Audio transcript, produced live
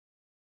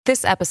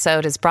This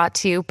episode is brought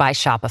to you by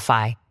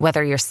Shopify.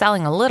 Whether you're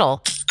selling a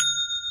little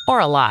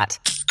or a lot,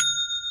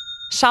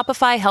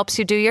 Shopify helps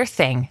you do your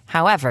thing,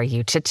 however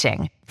you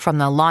cha-ching. From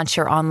the launch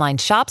your online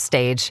shop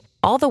stage,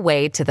 all the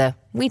way to the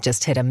we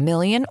just hit 1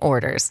 million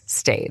orders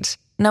stage.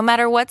 No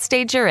matter what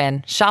stage you're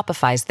in,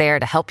 Shopify's there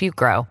to help you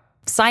grow.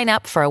 Sign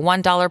up for a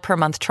 $1 per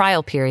month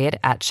trial period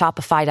at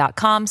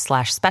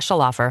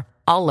shopify.com/special offer,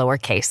 all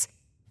lowercase.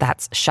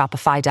 That's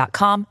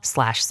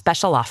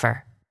shopify.com/special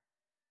offer.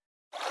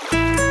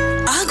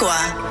 Agua.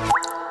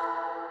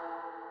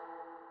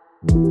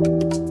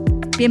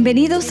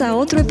 Bienvenidos a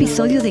otro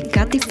episodio de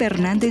Katy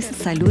Fernández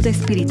Salud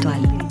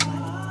Espiritual.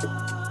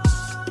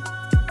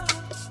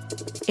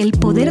 El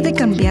poder de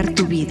cambiar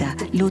tu vida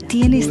lo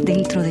tienes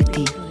dentro de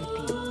ti.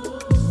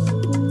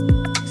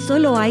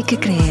 Solo hay que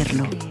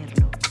creerlo.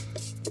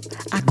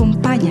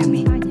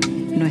 Acompáñame.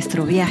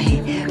 Nuestro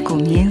viaje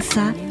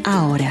comienza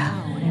ahora.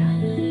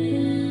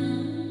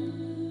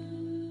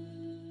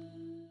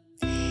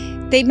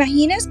 ¿Te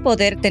imaginas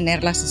poder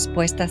tener las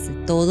respuestas de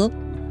todo?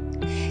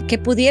 Que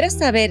pudieras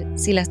saber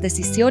si las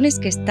decisiones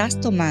que estás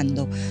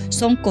tomando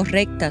son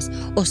correctas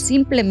o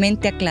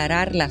simplemente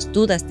aclarar las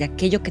dudas de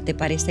aquello que te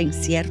parece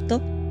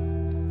incierto.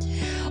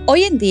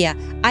 Hoy en día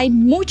hay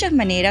muchas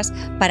maneras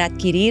para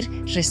adquirir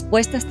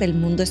respuestas del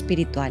mundo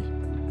espiritual.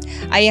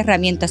 Hay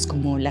herramientas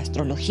como la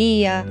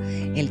astrología,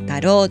 el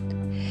tarot,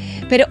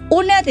 pero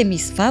una de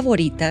mis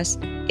favoritas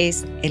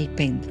es el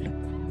péndulo.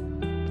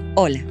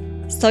 Hola,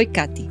 soy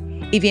Katy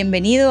y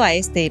bienvenido a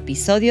este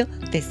episodio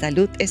de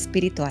Salud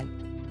Espiritual.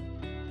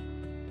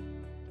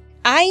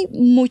 Hay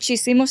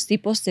muchísimos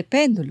tipos de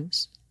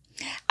péndulos.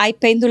 Hay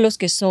péndulos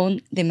que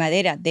son de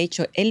madera. De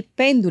hecho, el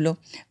péndulo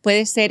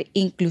puede ser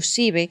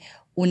inclusive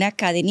una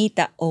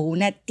cadenita o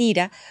una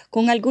tira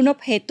con algún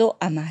objeto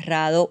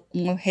amarrado,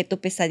 un objeto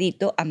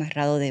pesadito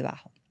amarrado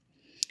debajo.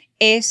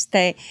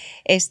 Este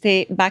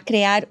va a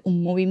crear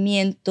un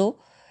movimiento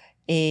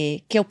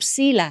que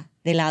oscila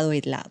de lado a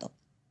lado.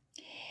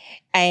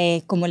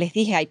 Como les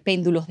dije, hay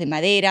péndulos de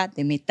madera,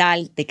 de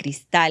metal, de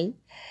cristal.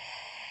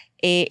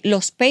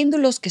 Los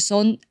péndulos que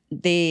son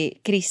de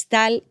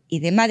cristal y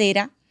de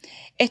madera,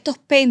 estos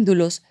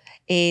péndulos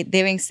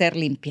deben ser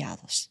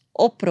limpiados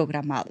o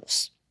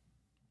programados.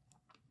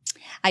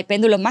 Hay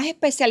péndulos más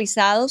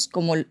especializados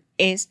como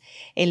es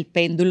el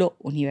péndulo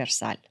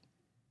universal.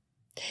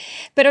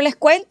 Pero les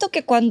cuento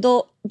que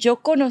cuando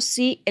yo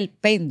conocí el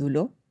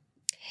péndulo,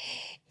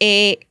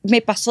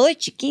 me pasó de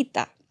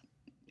chiquita.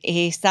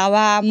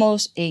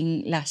 Estábamos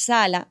en la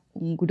sala,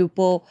 un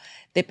grupo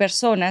de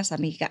personas,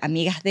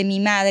 amigas de mi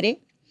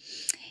madre,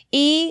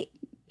 y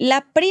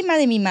la prima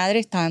de mi madre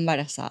estaba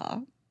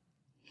embarazada.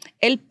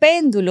 El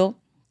péndulo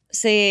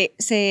se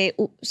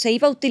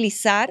iba a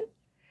utilizar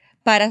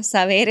para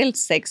saber el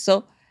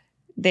sexo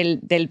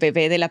del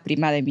bebé de la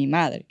prima de mi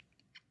madre.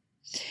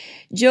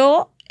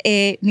 Yo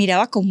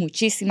miraba con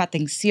muchísima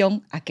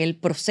atención aquel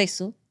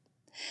proceso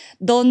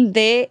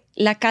donde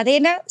la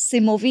cadena se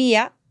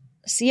movía,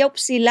 sí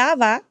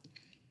oscilaba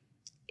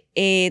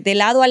de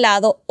lado a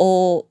lado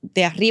o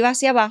de arriba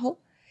hacia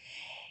abajo.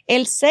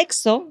 El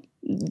sexo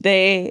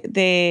del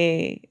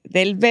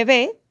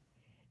bebé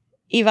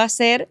iba a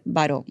ser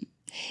varón.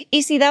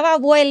 Y si daba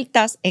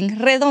vueltas en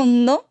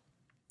redondo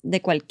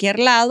de cualquier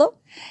lado,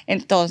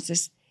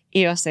 entonces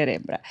iba a ser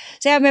hembra.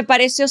 O sea, me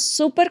pareció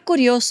súper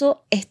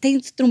curioso este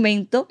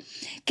instrumento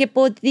que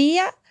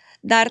podía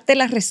darte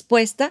la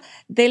respuesta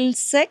del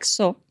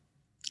sexo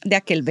de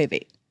aquel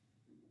bebé.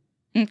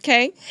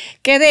 Okay.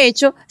 Que de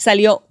hecho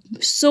salió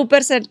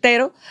súper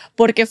certero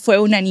porque fue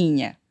una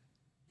niña.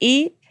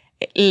 Y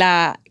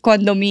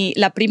cuando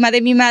la prima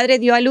de mi madre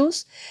dio a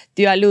luz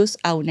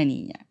a una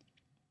niña.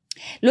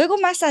 Luego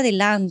más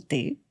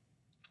adelante,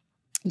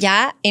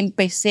 ya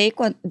empecé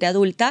de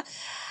adulta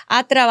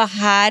a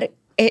trabajar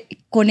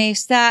con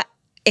esta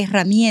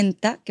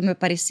herramienta que me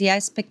parecía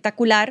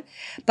espectacular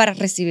para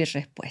recibir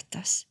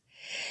respuestas.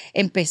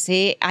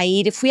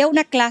 Fui a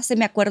una clase,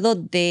 me acuerdo,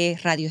 de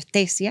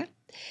radiestesia,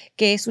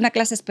 que es una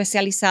clase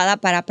especializada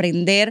para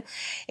aprender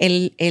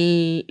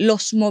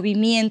los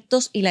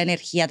movimientos y la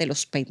energía de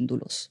los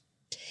péndulos.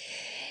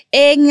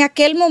 En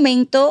aquel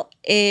momento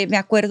me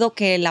acuerdo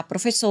que la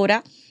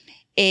profesora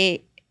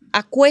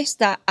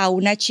acuesta a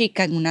una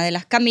chica en una de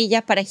las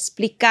camillas para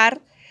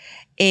explicar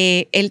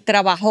el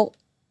trabajo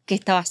que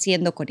estaba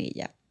haciendo con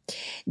ella.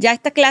 Ya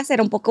esta clase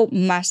era un poco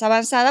más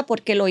avanzada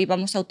porque lo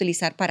íbamos a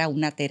utilizar para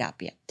una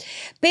terapia.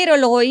 Pero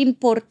lo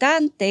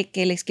importante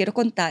que les quiero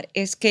contar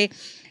es que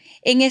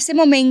en ese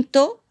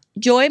momento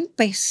yo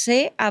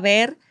empecé a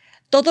ver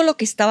todo lo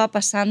que estaba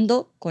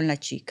pasando con la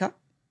chica.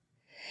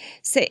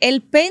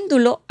 El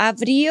péndulo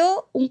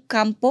abrió un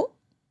campo,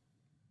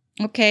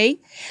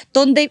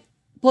 donde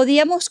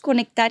podíamos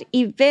conectar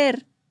y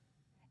ver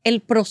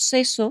el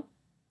proceso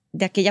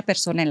de aquella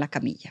persona en la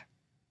camilla.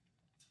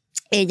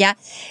 Ella,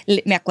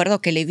 me acuerdo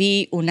que le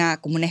vi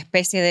como una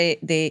especie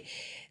de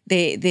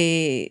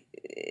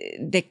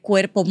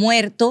cuerpo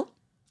muerto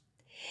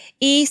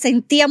y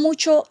sentía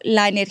mucho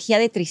la energía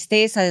de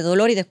tristeza, de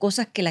dolor y de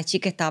cosas que la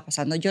chica estaba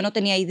pasando. Yo no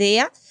tenía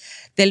idea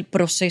del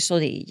proceso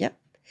de ella.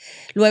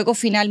 Luego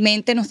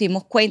finalmente nos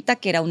dimos cuenta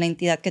que era una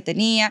entidad que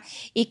tenía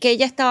y que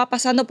ella estaba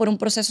pasando por un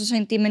proceso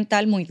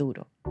sentimental muy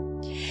duro.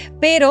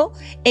 Pero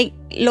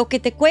lo que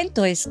te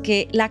cuento es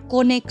que la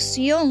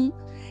conexión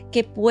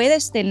que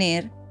puedes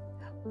tener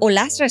o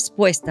las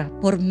respuestas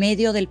por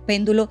medio del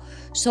péndulo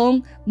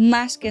son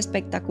más que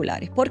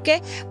espectaculares. ¿Por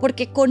qué?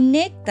 Porque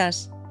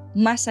conectas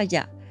más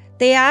allá.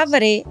 Te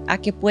abre a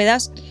que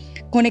puedas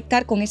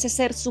conectar con ese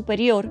ser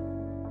superior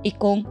y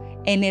con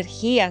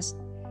energías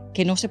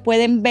que no se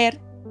pueden ver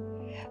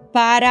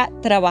para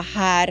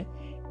trabajar,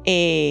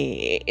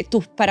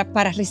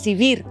 para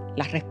recibir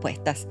las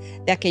respuestas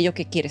de aquello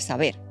que quieres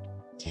saber.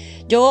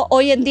 Yo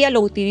hoy en día lo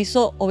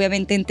utilizo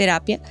obviamente en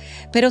terapia,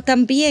 pero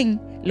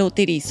también lo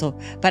utilizo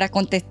para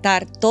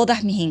contestar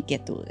todas mis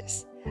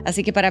inquietudes.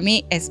 Así que para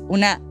mí es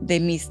una de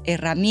mis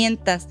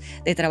herramientas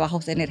de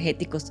trabajos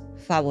energéticos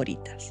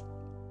favoritas.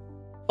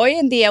 Hoy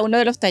en día uno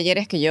de los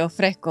talleres que yo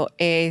ofrezco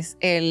es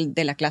el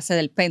de la clase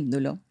del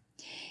péndulo.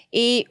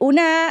 Y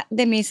una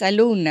de mis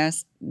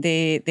alumnas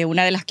de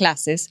una de las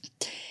clases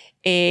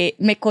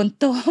me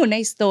contó una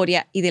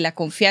historia y de la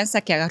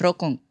confianza que agarró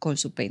con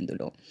su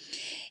péndulo.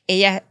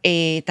 Ella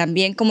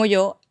también, como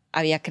yo,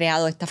 había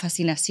creado esta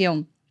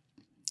fascinación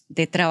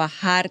de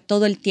trabajar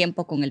todo el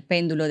tiempo con el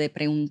péndulo, de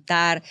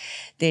preguntar,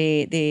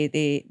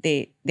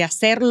 de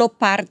hacerlo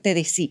parte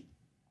de sí.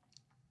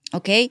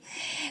 ¿Ok?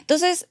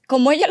 Entonces,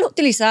 como ella lo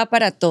utilizaba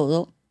para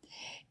todo,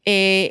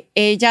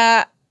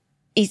 ella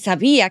y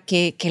sabía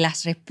que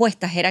las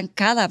respuestas eran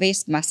cada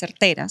vez más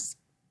certeras.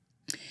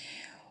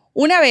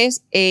 Una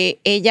vez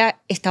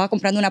ella estaba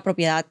comprando una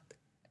propiedad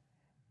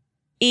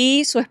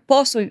y su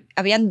esposo,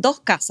 habían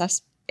 2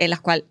 casas en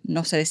las cuales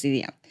no se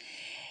decidían.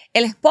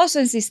 El esposo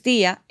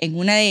insistía en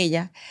una de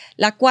ellas,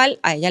 la cual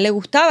a ella le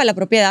gustaba la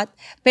propiedad,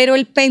 pero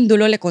el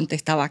péndulo le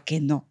contestaba que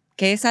no,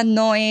 que esa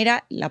no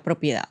era la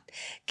propiedad,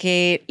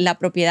 que la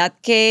propiedad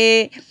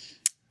que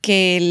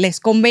les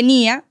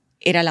convenía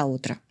era la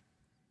otra.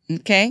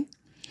 ¿Okay?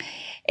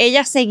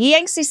 Ella seguía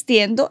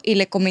insistiendo y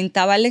le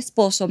comentaba al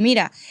esposo,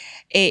 mira,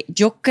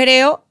 yo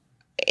creo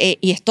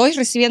y estoy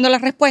recibiendo la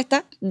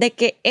respuesta de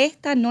que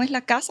esta no es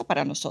la casa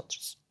para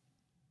nosotros.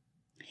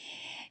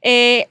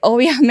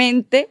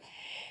 Obviamente,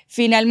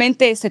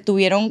 finalmente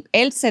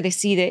él se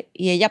decide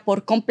y ella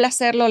por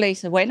complacerlo le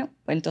dice, bueno,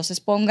 pues entonces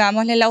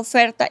pongámosle la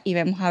oferta y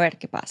vemos a ver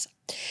qué pasa.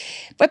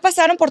 Pues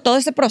pasaron por todo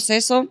ese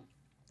proceso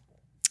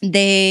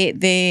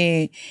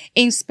de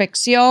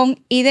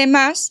inspección y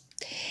demás.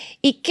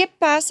 ¿Y qué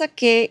pasa?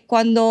 Que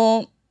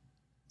cuando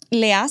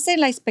le hacen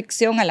la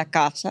inspección a la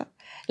casa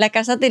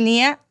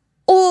tenía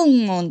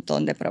un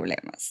montón de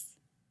problemas.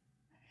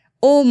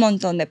 Un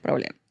montón de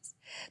problemas.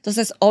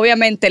 Entonces,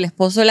 obviamente, el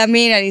esposo la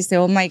mira y dice,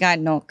 oh my God,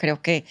 no,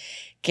 creo que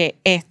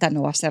esta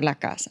no va a ser la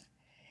casa.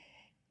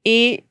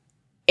 Y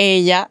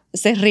ella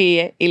se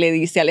ríe y le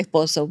dice al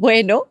esposo,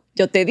 bueno,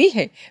 yo te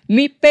dije,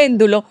 mi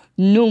péndulo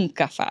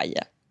nunca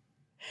falla.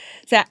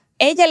 O sea,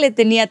 ella le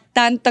tenía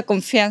tanta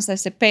confianza a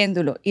ese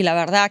péndulo y la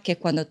verdad que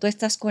cuando tú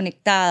estás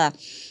conectada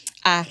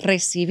a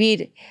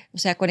recibir, o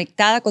sea,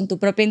 conectada con tu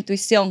propia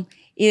intuición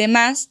y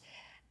demás,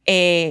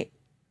 el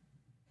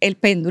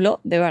péndulo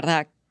de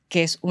verdad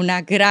que es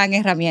una gran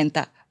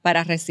herramienta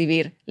para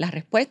recibir las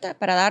respuestas,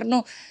 para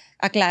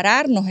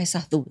aclararnos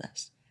esas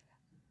dudas.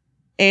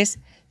 Es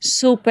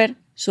súper,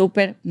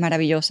 súper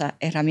maravillosa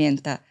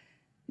herramienta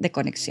de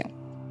conexión.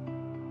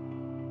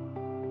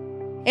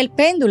 El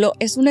péndulo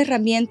es una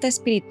herramienta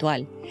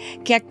espiritual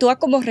que actúa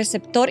como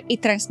receptor y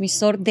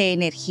transmisor de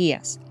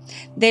energías,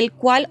 del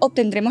cual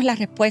obtendremos las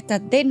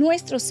respuestas de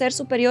nuestro ser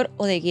superior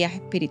o de guías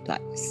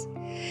espirituales.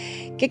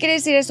 ¿Qué quiere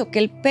decir eso? Que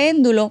el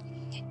péndulo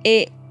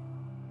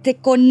te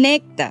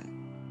conecta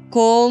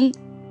con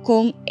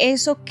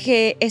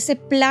ese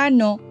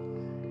plano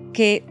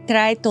que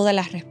trae todas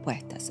las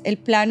respuestas, el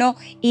plano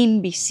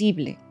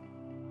invisible.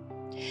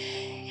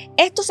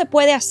 Esto se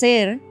puede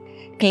hacer,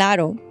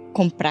 claro,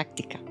 con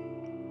práctica.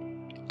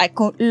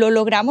 Lo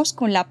logramos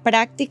con la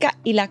práctica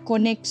y la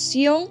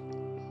conexión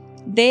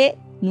de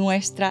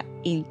nuestra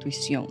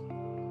intuición.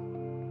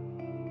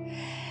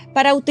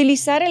 Para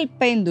utilizar el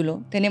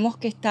péndulo tenemos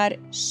que estar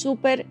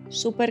súper,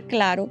 súper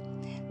claro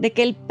de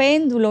que el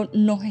péndulo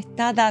nos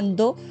está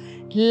dando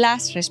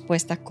las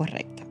respuestas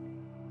correctas.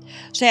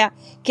 O sea,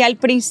 que al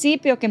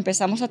principio que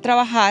empezamos a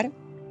trabajar,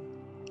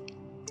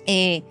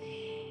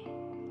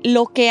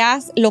 lo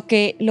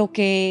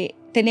que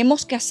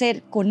tenemos que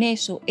hacer con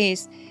eso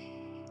es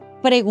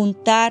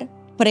preguntar,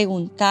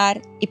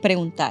 preguntar y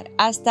preguntar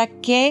hasta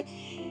que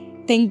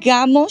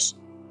tengamos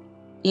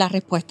las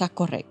respuestas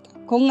correctas.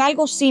 Con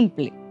algo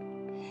simple.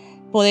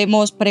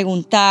 Podemos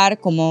preguntar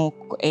como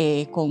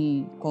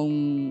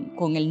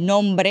con el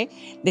nombre,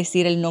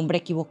 decir el nombre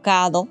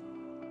equivocado,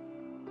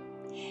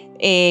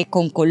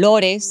 con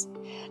colores,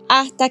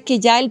 hasta que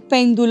ya el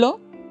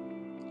péndulo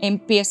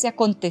empiece a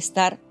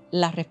contestar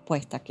la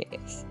respuesta que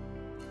es.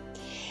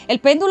 El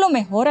péndulo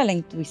mejora la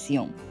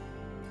intuición.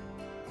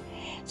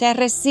 O sea,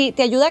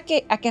 te ayuda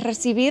a que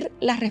recibir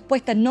las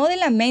respuestas no de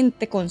la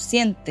mente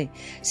consciente,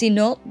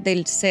 sino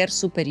del ser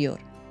superior.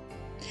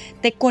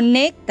 Te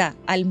conecta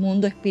al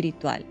mundo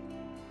espiritual.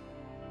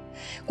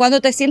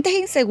 Cuando te sientes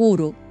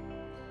inseguro,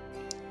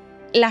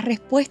 la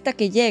respuesta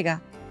que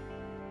llega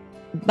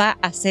va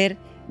a ser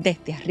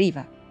desde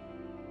arriba.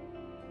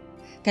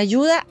 Te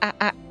ayuda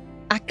a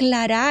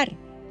aclarar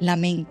la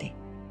mente.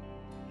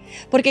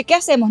 Porque ¿qué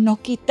hacemos? Nos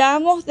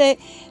quitamos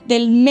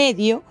del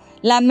medio,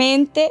 la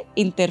mente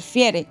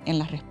interfiere en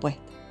la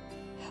respuesta.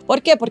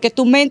 ¿Por qué? Porque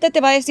tu mente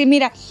te va a decir,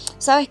 mira,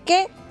 ¿sabes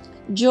qué?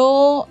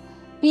 Yo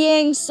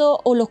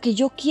pienso o lo que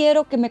yo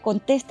quiero que me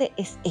conteste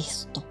es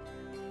esto.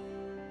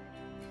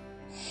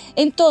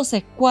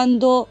 Entonces,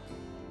 cuando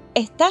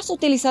estás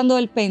utilizando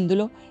el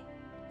péndulo,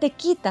 te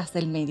quitas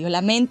del medio,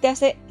 la mente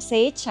se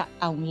echa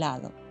a un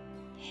lado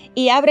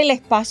y abre el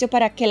espacio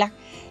para que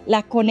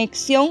la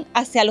conexión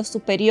hacia lo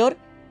superior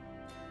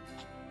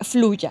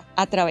fluya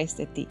a través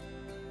de ti.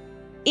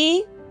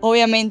 Y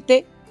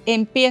obviamente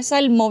empieza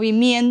el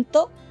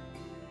movimiento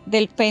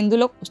del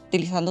péndulo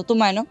utilizando tu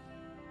mano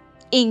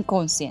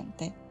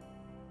inconsciente.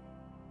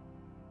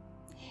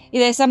 Y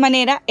de esa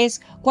manera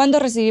es cuando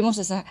recibimos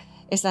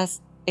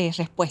esas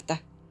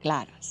respuestas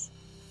claras.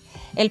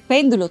 El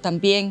péndulo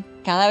también,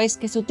 cada vez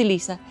que se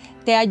utiliza,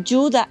 te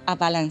ayuda a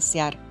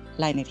balancear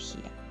la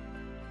energía.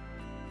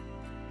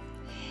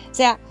 O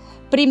sea,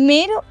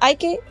 primero hay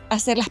que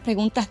hacer las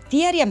preguntas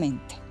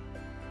diariamente.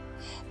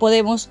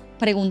 Podemos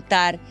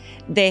preguntar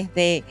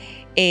desde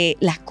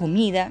la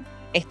comida,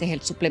 este es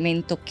el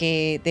suplemento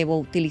que debo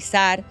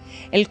utilizar,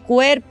 el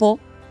cuerpo,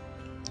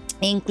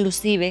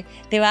 inclusive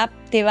te va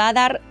a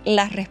dar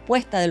la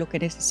respuesta de lo que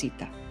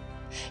necesita.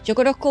 Yo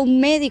conozco un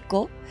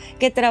médico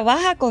que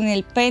trabaja con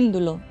el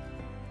péndulo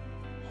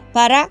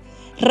para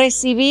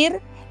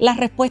recibir la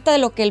respuesta de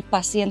lo que el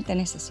paciente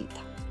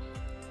necesita.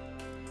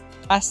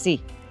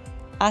 Así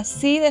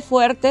de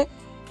fuerte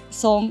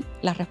son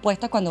las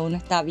respuestas cuando uno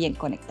está bien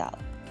conectado.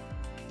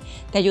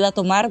 Te ayuda a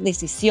tomar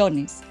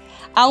decisiones,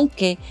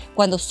 aunque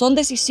cuando son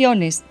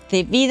decisiones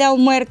de vida o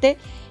muerte,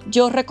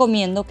 yo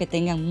recomiendo que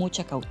tengan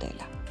mucha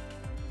cautela.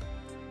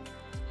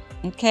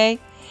 ¿Ok?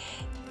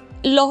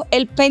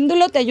 El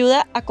péndulo te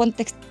ayuda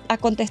a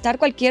contestar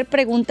cualquier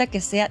pregunta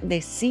que sea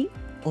de sí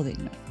o de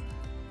no.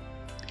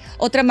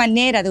 Otra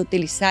manera de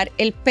utilizar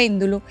el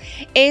péndulo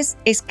es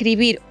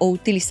escribir o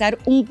utilizar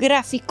un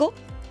gráfico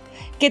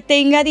que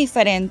tenga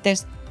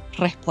diferentes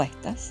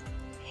respuestas.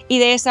 Y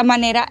de esa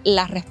manera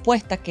la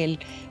respuesta que el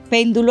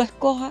péndulo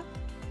escoja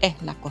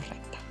es la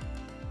correcta.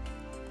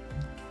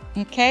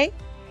 ¿Ok?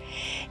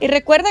 Y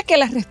recuerda que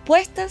las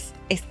respuestas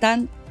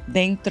están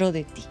dentro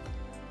de ti.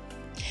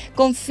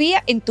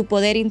 Confía en tu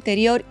poder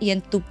interior y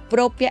en tu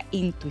propia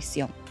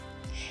intuición.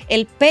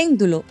 El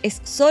péndulo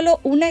es solo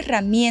una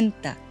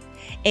herramienta.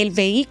 El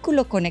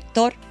vehículo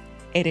conector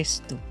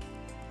eres tú.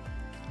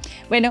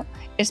 Bueno,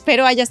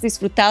 espero hayas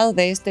disfrutado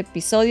de este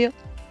episodio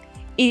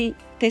y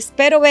te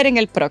espero ver en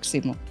el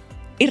próximo.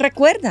 Y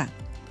recuerda,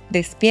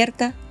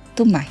 despierta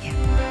tu magia.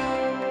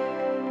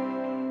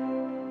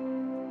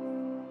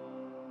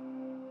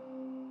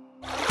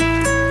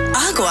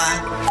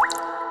 Agua.